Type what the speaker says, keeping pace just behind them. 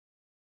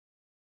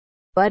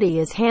Buddy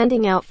is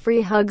handing out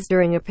free hugs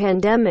during a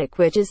pandemic,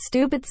 which is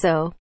stupid.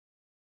 So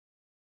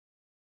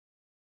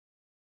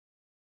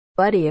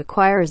Buddy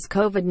acquires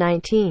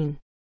COVID-19,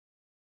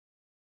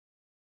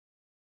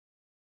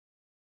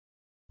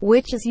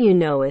 which, as you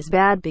know, is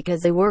bad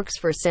because he works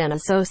for Santa,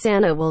 so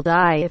Santa will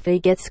die if he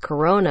gets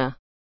corona.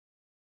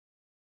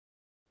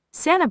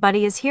 Santa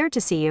Buddy is here to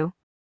see you.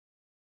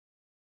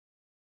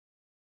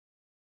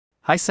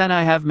 Hi Santa,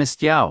 I have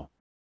missed you.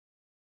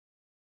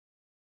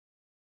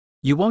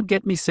 You won't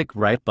get me sick,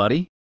 right,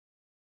 buddy?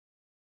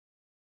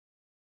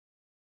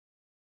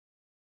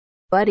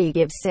 Buddy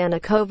gives Santa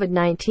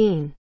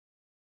COVID-19.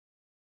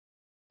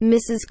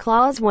 Mrs.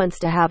 Claus wants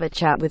to have a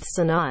chat with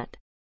Santa.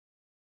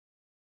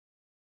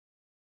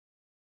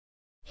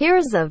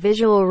 Here's a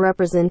visual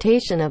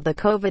representation of the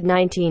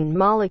COVID-19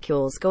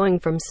 molecules going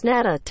from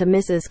Santa to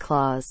Mrs.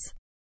 Claus.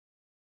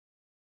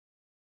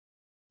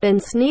 Then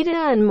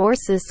Santa and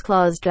Mrs.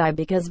 Claus die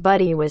because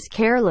Buddy was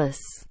careless.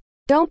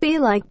 Don't be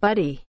like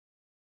Buddy.